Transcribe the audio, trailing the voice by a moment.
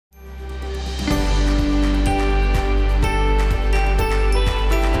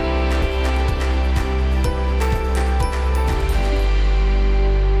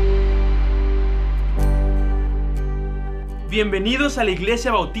Bienvenidos a la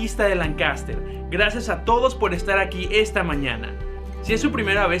Iglesia Bautista de Lancaster. Gracias a todos por estar aquí esta mañana. Si es su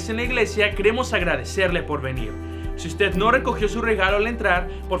primera vez en la iglesia, queremos agradecerle por venir. Si usted no recogió su regalo al entrar,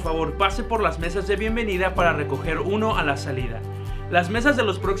 por favor pase por las mesas de bienvenida para recoger uno a la salida. Las mesas de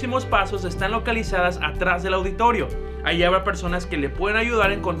los próximos pasos están localizadas atrás del auditorio. Ahí habrá personas que le pueden ayudar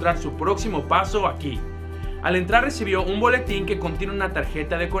a encontrar su próximo paso aquí. Al entrar recibió un boletín que contiene una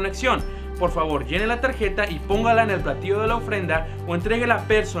tarjeta de conexión. Por favor, llene la tarjeta y póngala en el platillo de la ofrenda o entréguela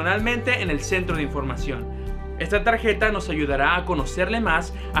personalmente en el centro de información. Esta tarjeta nos ayudará a conocerle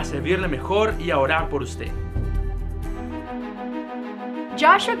más, a servirle mejor y a orar por usted.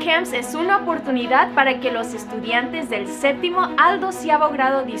 Joshua Camps es una oportunidad para que los estudiantes del 7º al 12º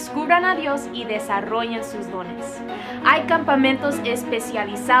grado descubran a Dios y desarrollen sus dones. Hay campamentos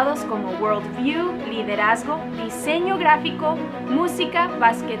especializados como Worldview, liderazgo, diseño gráfico, música,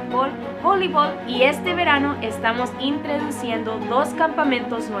 básquetbol, voleibol y este verano estamos introduciendo 2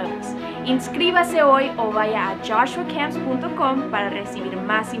 campamentos nuevos. Inscríbase hoy o vaya a joshuacamps.com para recibir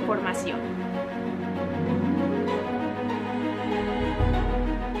más información.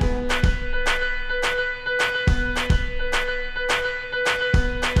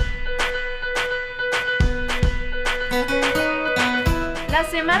 La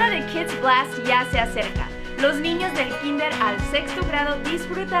semana de Kids Blast ya se acerca. Los niños del kinder al 6º grado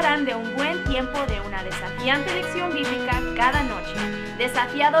disfrutarán de un buen tiempo de una desafiante lección bíblica cada noche,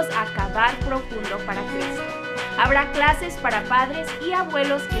 desafiados a cavar profundo para Cristo. Habrá clases para padres y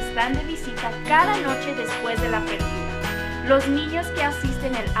abuelos que están de visita cada noche después de la apertura. Los niños que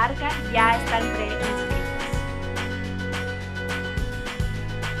asisten al arca ya están preinscritos.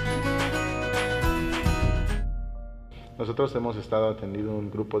 Nosotros hemos estado atendiendo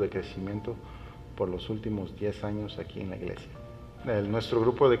un grupo de crecimiento por los últimos 10 años aquí en la iglesia. Nuestro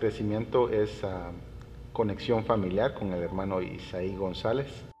grupo de crecimiento es Conexión Familiar con el hermano Isaí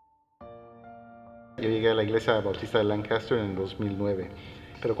González. Yo llegué a la Iglesia Bautista de Lancaster en el 2009,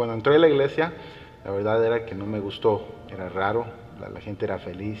 pero cuando entré a la iglesia, la verdad era que no me gustó, era raro, la gente era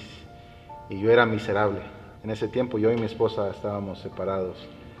feliz y yo era miserable. En ese tiempo yo y mi esposa estábamos separados.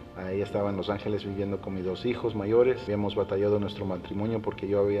 Ella estaba en Los Ángeles viviendo con mis 2 hijos mayores. Habíamos batallado nuestro matrimonio porque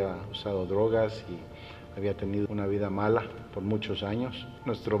yo había usado drogas y había tenido una vida mala por muchos años.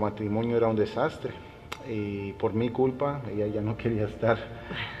 Nuestro matrimonio era un desastre y por mi culpa ella ya no quería estar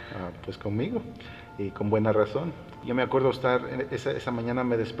pues conmigo y con buena razón. Yo me acuerdo esa mañana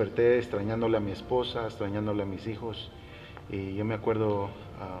me desperté extrañándole a mi esposa, extrañándole a mis hijos y yo me acuerdo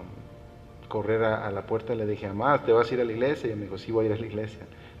correr a la puerta y le dije, mamá, ¿te vas a ir a la iglesia? Y ella me dijo, sí, voy a ir a la iglesia.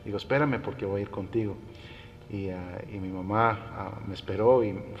 Digo, espérame porque voy a ir contigo. Y mi mamá me esperó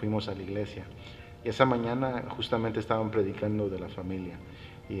y fuimos a la iglesia. Y esa mañana justamente estaban predicando de la familia.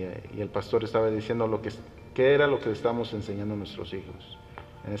 Y el pastor estaba diciendo qué era lo que le estábamos enseñando a nuestros hijos.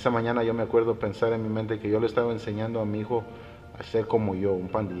 En esa mañana yo me acuerdo pensar en mi mente que yo le estaba enseñando a mi hijo a ser como yo, un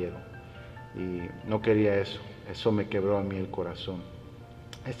pandillero. Y no quería eso. Eso me quebró a mí el corazón.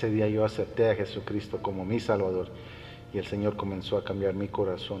 Ese día yo acepté a Jesucristo como mi Salvador. Y el Señor comenzó a cambiar mi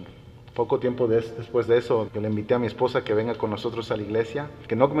corazón. Poco tiempo después de eso, yo le invité a mi esposa que venga con nosotros a la iglesia,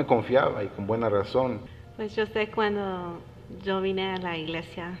 que no me confiaba y con buena razón. Pues yo sé cuando yo vine a la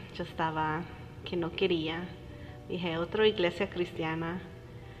iglesia, yo estaba que no quería. Dije, otra iglesia cristiana.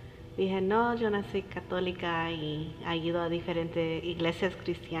 Dije, no, yo nací católica y he ido a diferentes iglesias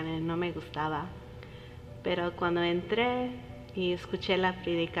cristianas, no me gustaba. Pero cuando entré y escuché la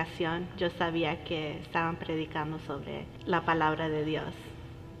predicación, yo sabía que estaban predicando sobre la palabra de Dios,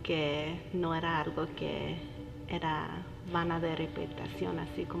 que no era algo que era vana de repetición,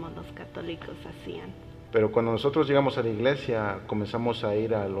 así como los católicos hacían. Pero cuando nosotros llegamos a la iglesia, comenzamos a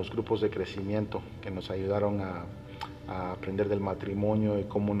ir a los grupos de crecimiento que nos ayudaron a aprender del matrimonio y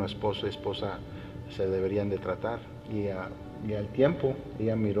cómo una esposo y esposa se deberían de tratar. Y al tiempo,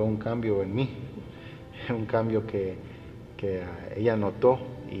 ella miró un cambio en mí, un cambio que ella notó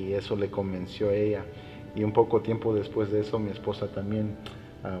y eso le convenció a ella. Y un poco tiempo después de eso mi esposa también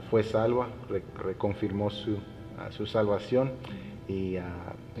fue salva, reconfirmó su salvación y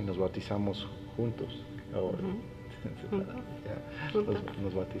nos bautizamos juntos.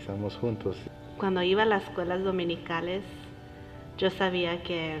 Nos bautizamos juntos. Cuando iba a las escuelas dominicales, yo sabía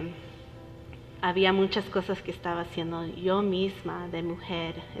que había muchas cosas que estaba haciendo yo misma de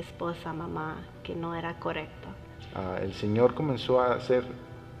mujer, esposa, mamá, que no era correcto. El Señor comenzó a hacer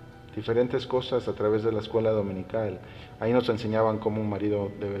diferentes cosas a través de la escuela dominical. Ahí nos enseñaban cómo un marido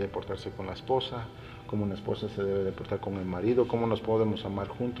debe de portarse con la esposa, cómo una esposa se debe de portar con el marido, cómo nos podemos amar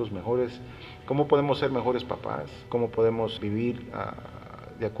juntos mejores, cómo podemos ser mejores papás, cómo podemos vivir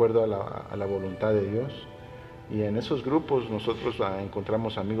de acuerdo a la voluntad de Dios. Y en esos grupos nosotros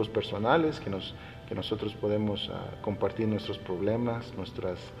encontramos amigos personales que nosotros podemos compartir nuestros problemas,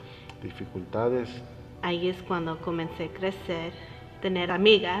 nuestras dificultades. Ahí es cuando comencé a crecer, tener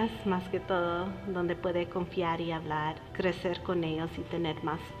amigas más que todo, donde puede confiar y hablar, crecer con ellos y tener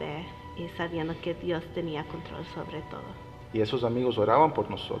más fe y sabiendo que Dios tenía control sobre todo. Y esos amigos oraban por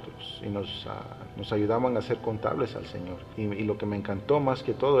nosotros y nos ayudaban a ser contables al Señor. Y lo que me encantó más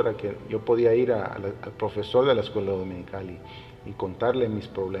que todo era que yo podía ir al profesor de la escuela dominical y contarle mis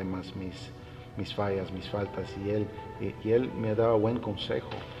problemas, mis fallas, mis faltas, y él me daba buen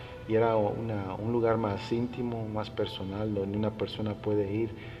consejo. Y era un lugar más íntimo, más personal, donde una persona puede ir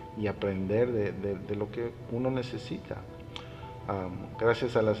y aprender de lo que uno necesita.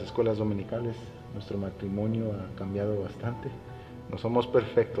 Gracias a las escuelas dominicales, nuestro matrimonio ha cambiado bastante. No somos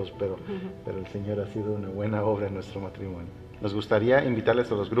perfectos, pero el Señor ha sido una buena obra en nuestro matrimonio. Nos gustaría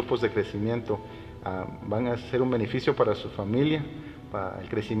invitarles a los grupos de crecimiento. Van a ser un beneficio para su familia, para el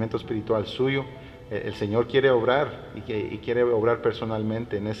crecimiento espiritual suyo. El Señor quiere obrar y quiere obrar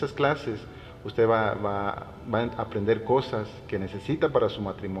personalmente. En esas clases usted va a aprender cosas que necesita para su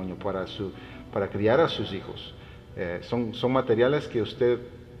matrimonio, para criar a sus hijos. Son materiales que usted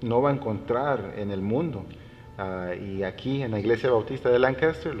no va a encontrar en el mundo, y aquí en la Iglesia Bautista de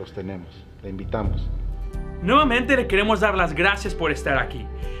Lancaster los tenemos. Le invitamos. Nuevamente le queremos dar las gracias por estar aquí.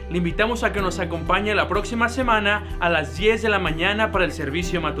 Le invitamos a que nos acompañe la próxima semana a las 10 de la mañana para el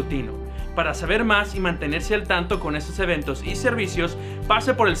servicio matutino. Para saber más y mantenerse al tanto con estos eventos y servicios,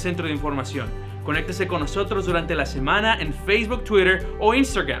 pase por el centro de información. Conéctese con nosotros durante la semana en Facebook, Twitter o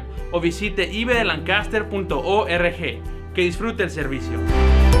Instagram, o visite ibdelancaster.org. Que disfrute el servicio.